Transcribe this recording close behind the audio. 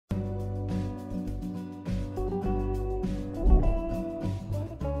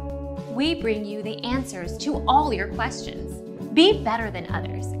we bring you the answers to all your questions. Be better than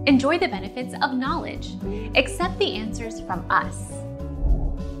others. Enjoy the benefits of knowledge. Accept the answers from us.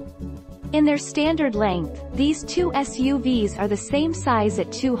 In their standard length, these two SUVs are the same size at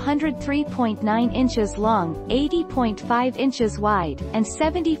 203.9 inches long, 80.5 inches wide, and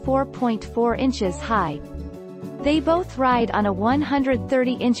 74.4 inches high. They both ride on a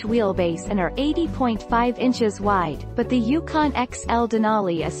 130-inch wheelbase and are 80.5 inches wide, but the Yukon XL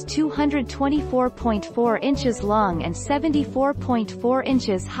Denali is 224.4 inches long and 74.4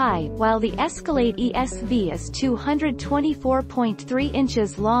 inches high, while the Escalade ESV is 224.3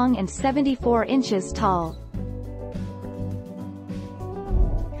 inches long and 74 inches tall.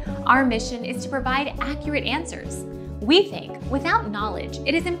 Our mission is to provide accurate answers. We think without knowledge,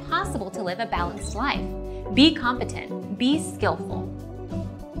 it is impossible to live a balanced life. Be competent, be skillful.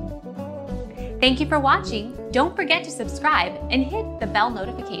 Thank you for watching. Don't forget to subscribe and hit the bell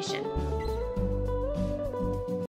notification.